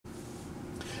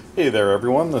Hey there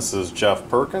everyone, this is Jeff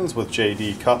Perkins with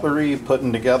JD Cutlery,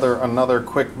 putting together another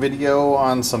quick video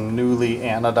on some newly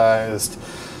anodized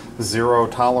zero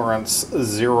tolerance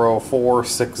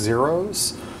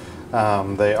 0460s.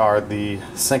 They are the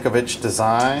Sinkovich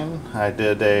design. I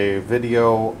did a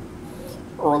video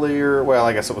earlier, well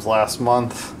I guess it was last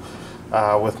month,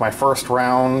 with my first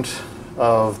round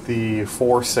of the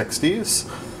 460s.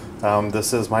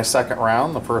 This is my second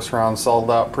round. The first round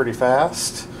sold out pretty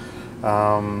fast.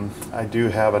 I do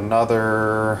have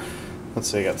another, let's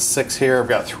see, I got 6 here. I've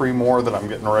got 3 more that I'm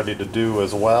getting ready to do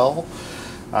as well.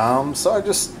 So I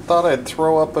just thought I'd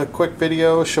throw up a quick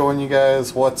video showing you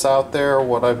guys what's out there,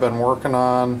 what I've been working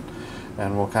on,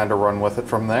 and we'll kind of run with it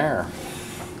from there.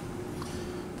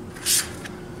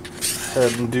 Go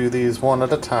ahead and do these one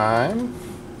at a time.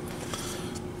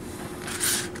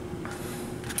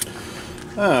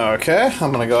 Okay,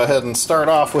 I'm going to go ahead and start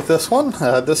off with this one.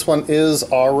 This one is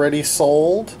already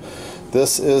sold.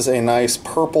 This is a nice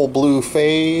purple blue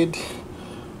fade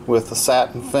with a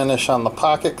satin finish on the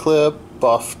pocket clip,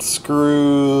 buffed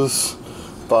screws,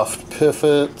 buffed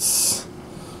pivots,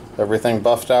 everything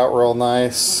buffed out real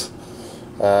nice.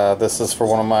 This is for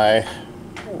one of my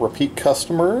repeat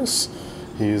customers.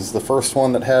 He's the first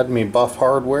one that had me buff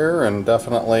hardware, and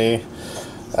definitely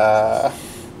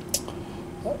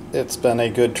it's been a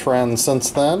good trend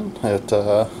since then. It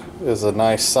is a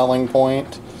nice selling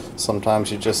point.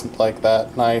 Sometimes you just like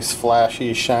that nice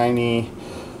flashy shiny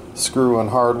screw and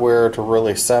hardware to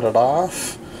really set it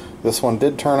off. This one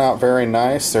did turn out very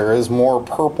nice. There is more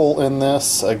purple in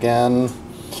this. Again,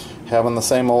 having the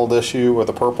same old issue where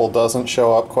the purple doesn't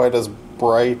show up quite as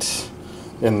bright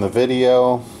in the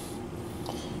video.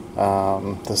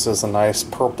 This is a nice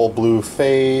purple blue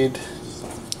fade.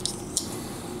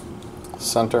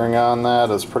 Centering on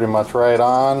that is pretty much right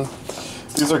on.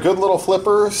 These are good little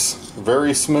flippers,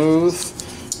 very smooth.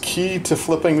 Key to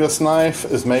flipping this knife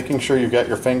is making sure you get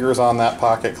your fingers on that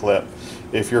pocket clip.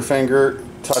 If your finger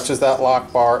touches that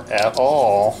lock bar at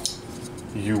all,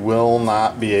 you will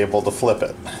not be able to flip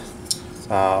it.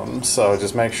 So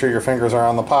just make sure your fingers are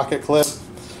on the pocket clip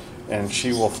and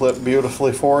she will flip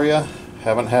beautifully for you.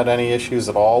 Haven't had any issues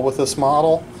at all with this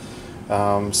model.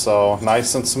 So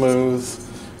nice and smooth.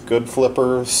 Good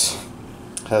flippers.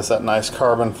 Has that nice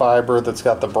carbon fiber that's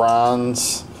got the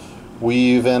bronze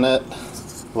weave in it.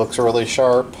 Looks really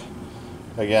sharp.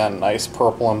 Again, nice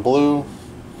purple and blue.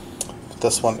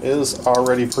 This one is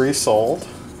already pre-sold.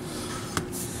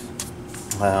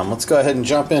 Let's go ahead and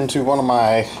jump into one of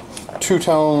my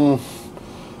two-tone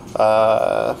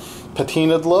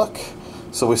patinaed look.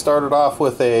 So we started off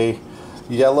with a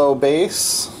yellow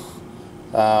base,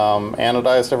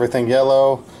 anodized everything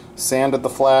yellow, sanded the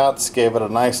flats, gave it a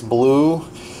nice blue,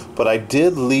 but I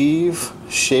did leave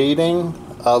shading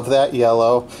of that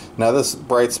yellow. Now this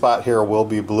bright spot here will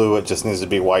be blue, it just needs to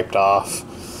be wiped off.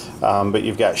 But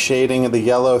you've got shading of the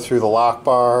yellow through the lock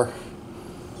bar,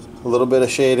 a little bit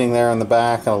of shading there in the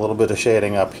back, and a little bit of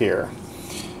shading up here.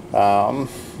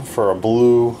 For a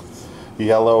blue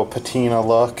yellow patina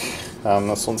look.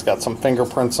 This one's got some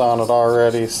fingerprints on it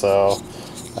already, so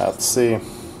let's see.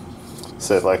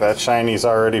 So like that shiny's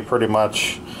already pretty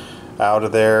much out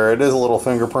of there. It is a little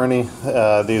fingerprinty.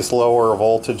 These lower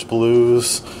voltage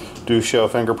blues do show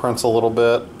fingerprints a little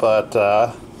bit,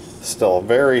 but still a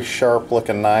very sharp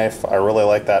looking knife. I really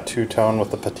like that two-tone with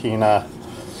the patina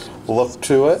look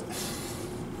to it.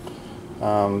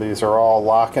 These are all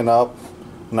locking up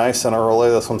nice and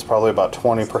early. This one's probably about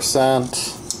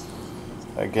 20%.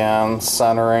 Again,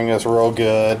 centering is real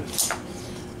good,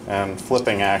 and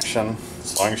flipping action,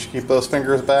 as long as you keep those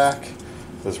fingers back,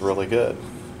 is really good.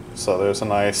 So there's a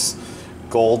nice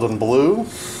gold and blue.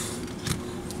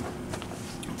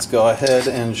 Let's go ahead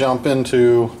and jump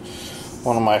into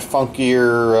one of my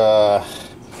funkier,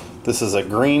 this is a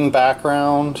green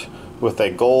background with a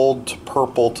gold to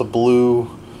purple to blue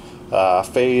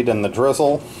fade in the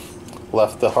drizzle.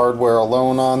 Left the hardware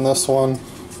alone on this one.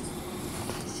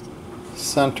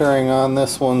 Centering on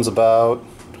this one's about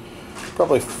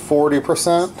probably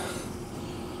 40%,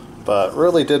 but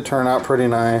really did turn out pretty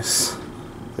nice.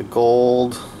 The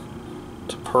gold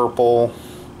to purple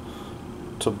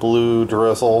to blue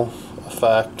drizzle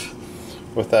effect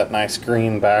with that nice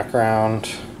green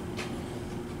background.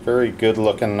 Very good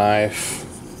looking knife.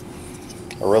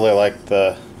 I really like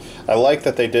I like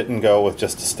that they didn't go with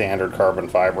just a standard carbon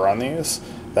fiber on these.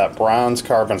 That bronze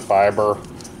carbon fiber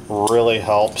really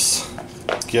helps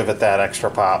give it that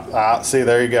extra pop. See,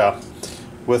 there you go.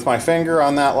 With my finger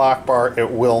on that lock bar,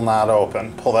 it will not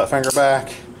open. Pull that finger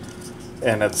back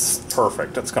and it's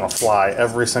perfect. It's going to fly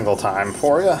every single time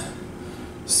for you.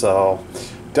 So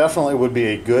Definitely would be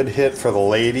a good hit for the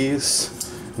ladies.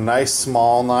 Nice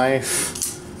small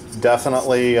knife.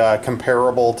 Definitely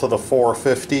comparable to the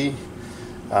 450.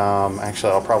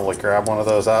 Actually, I'll probably grab one of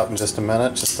those out in just a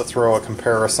minute just to throw a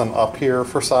comparison up here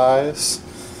for size.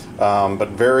 But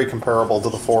very comparable to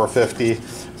the 450.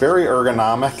 Very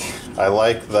ergonomic. I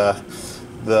like the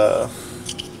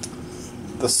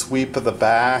sweep of the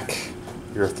back.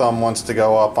 Your thumb wants to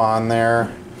go up on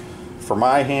there. For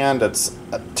my hand, it's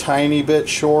a tiny bit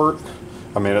short.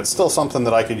 I mean, it's still something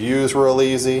that I could use real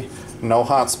easy. No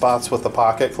hot spots with the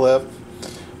pocket clip,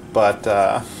 but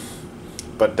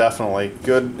definitely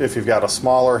good if you've got a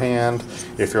smaller hand.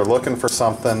 If you're looking for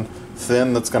something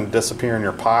thin that's going to disappear in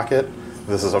your pocket,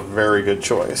 this is a very good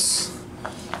choice.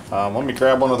 Let me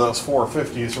grab one of those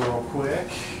 450s real quick.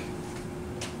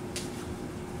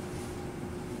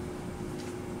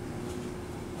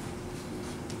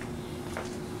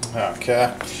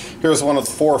 Okay, here's one of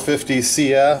the 450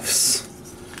 CFs.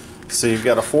 So you've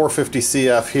got a 450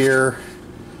 CF here,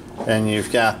 and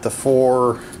you've got the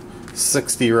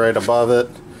 460 right above it.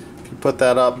 If you put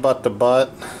that up butt to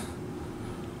butt,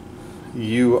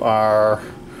 you are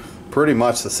pretty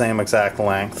much the same exact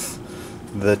length.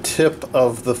 The tip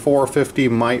of the 450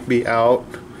 might be out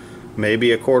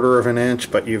maybe 1/4 of an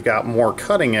inch, but you've got more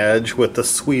cutting edge with the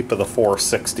sweep of the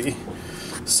 460.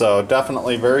 So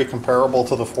definitely very comparable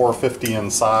to the 450 in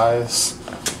size.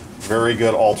 Very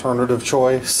good alternative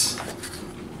choice.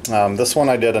 This one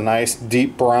I did a nice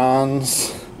deep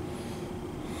bronze.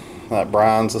 That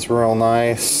bronze is real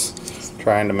nice.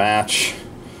 Trying to match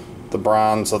the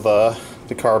bronze of the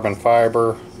carbon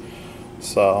fiber.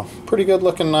 So pretty good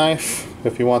looking knife.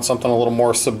 If you want something a little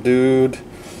more subdued,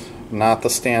 not the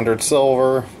standard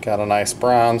silver, got a nice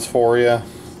bronze for you.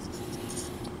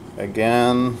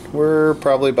 Again, we're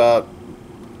probably about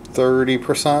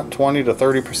 30%, 20 to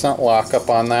 30% lockup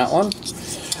on that one.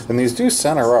 And these do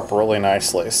center up really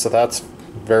nicely, so that's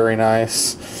very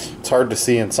nice. It's hard to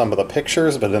see in some of the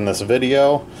pictures, but in this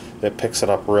video, it picks it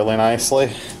up really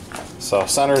nicely. So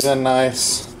centers in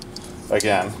nice.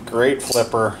 Again, great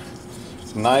flipper.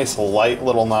 Nice light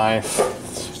little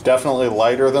knife. Definitely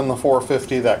lighter than the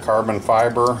 450. That carbon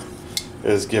fiber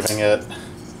is giving it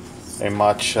a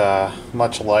much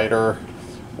lighter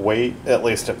weight. At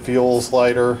least it feels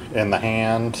lighter in the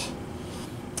hand.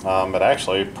 It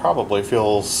actually probably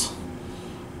feels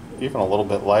even a little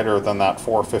bit lighter than that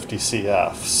 450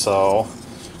 CF. So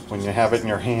when you have it in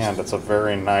your hand, it's a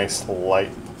very nice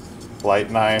light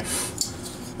knife.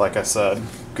 Like I said,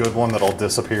 good one that'll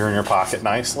disappear in your pocket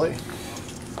nicely.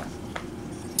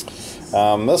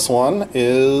 This one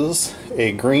is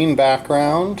a green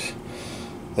background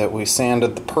that we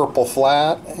sanded the purple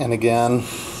flat, and again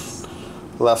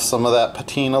left some of that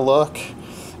patina look.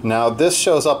 Now this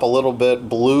shows up a little bit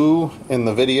blue in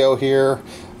the video here.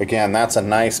 Again, that's a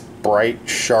nice bright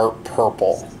sharp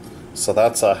purple. So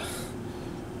that's a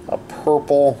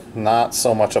purple, not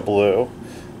so much a blue.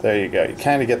 There you go. You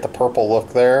kind of get the purple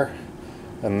look there,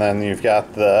 and then you've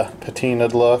got the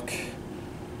patinaed look.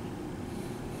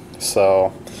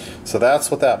 So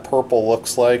that's what that purple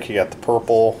looks like. You got the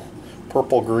purple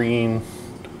green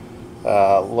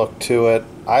look to it.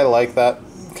 I like that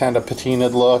kind of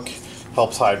patinaed look.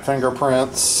 Helps hide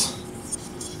fingerprints.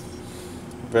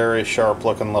 Very sharp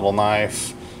looking little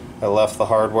knife. I left the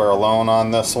hardware alone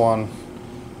on this one.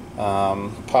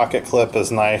 Pocket clip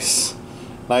is nice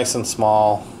and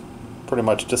small. Pretty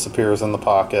much disappears in the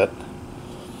pocket.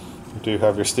 You do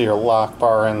have your steel lock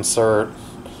bar insert.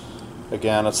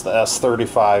 Again, it's the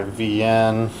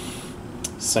S35VN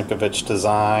Sinkovich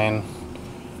design.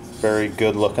 Very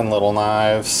good looking little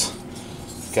knives.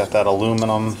 Got that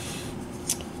aluminum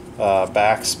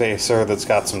back spacer that's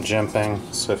got some jimping.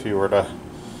 So if you were to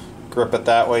grip it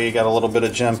that way, you got a little bit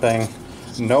of jimping.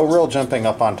 No real jimping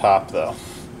up on top though.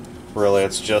 Really,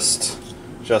 it's just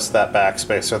that back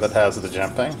spacer that has the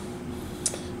jimping.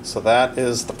 So that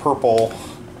is the purple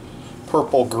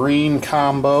green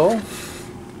combo.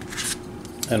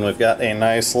 And we've got a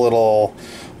nice little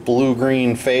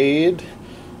blue-green fade.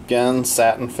 Again,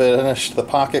 satin finished the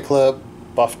pocket clip,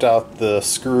 buffed out the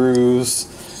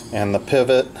screws and the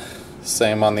pivot.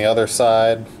 Same on the other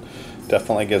side.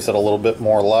 Definitely gives it a little bit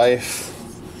more life.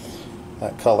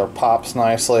 That color pops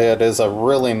nicely. It is a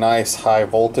really nice high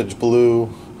voltage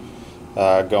blue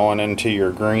going into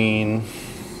your green.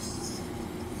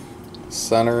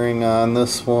 Centering on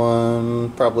this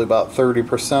one, probably about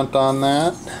 30% on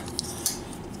that.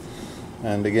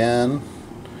 And again,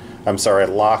 I'm sorry,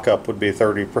 lockup would be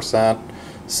 30%.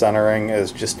 Centering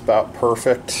is just about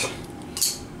perfect.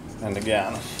 And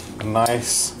again, a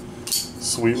nice,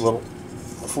 sweet little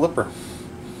flipper.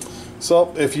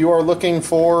 So if you are looking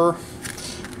for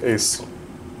a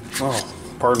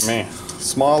pardon me,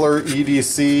 smaller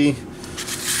EDC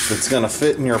that's going to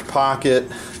fit in your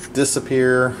pocket,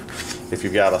 disappear, if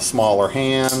you've got a smaller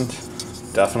hand,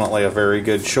 definitely a very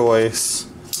good choice.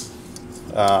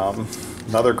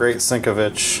 Another great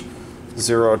Sinkovich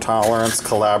zero tolerance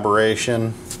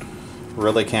collaboration.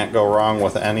 Really can't go wrong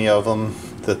with any of them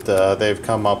that they've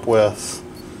come up with.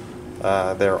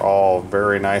 They're all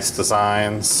very nice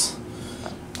designs.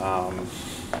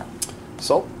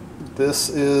 So this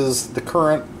is the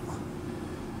current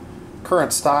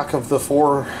stock of the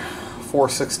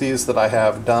 460s that I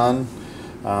have done.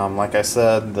 Like I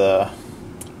said, the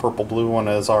purple blue one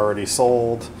is already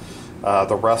sold.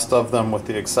 The rest of them, with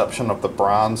the exception of the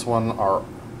bronze one, are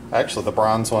actually the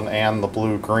bronze one and the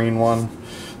blue green one.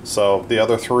 So the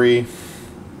other three,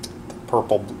 the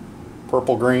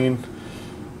purple green,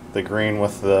 the green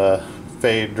with the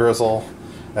fade drizzle,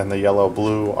 and the yellow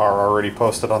blue are already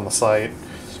posted on the site.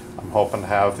 I'm hoping to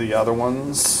have the other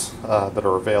ones that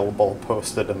are available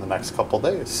posted in the next couple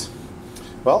days.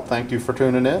 Well, thank you for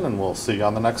tuning in, and we'll see you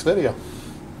on the next video.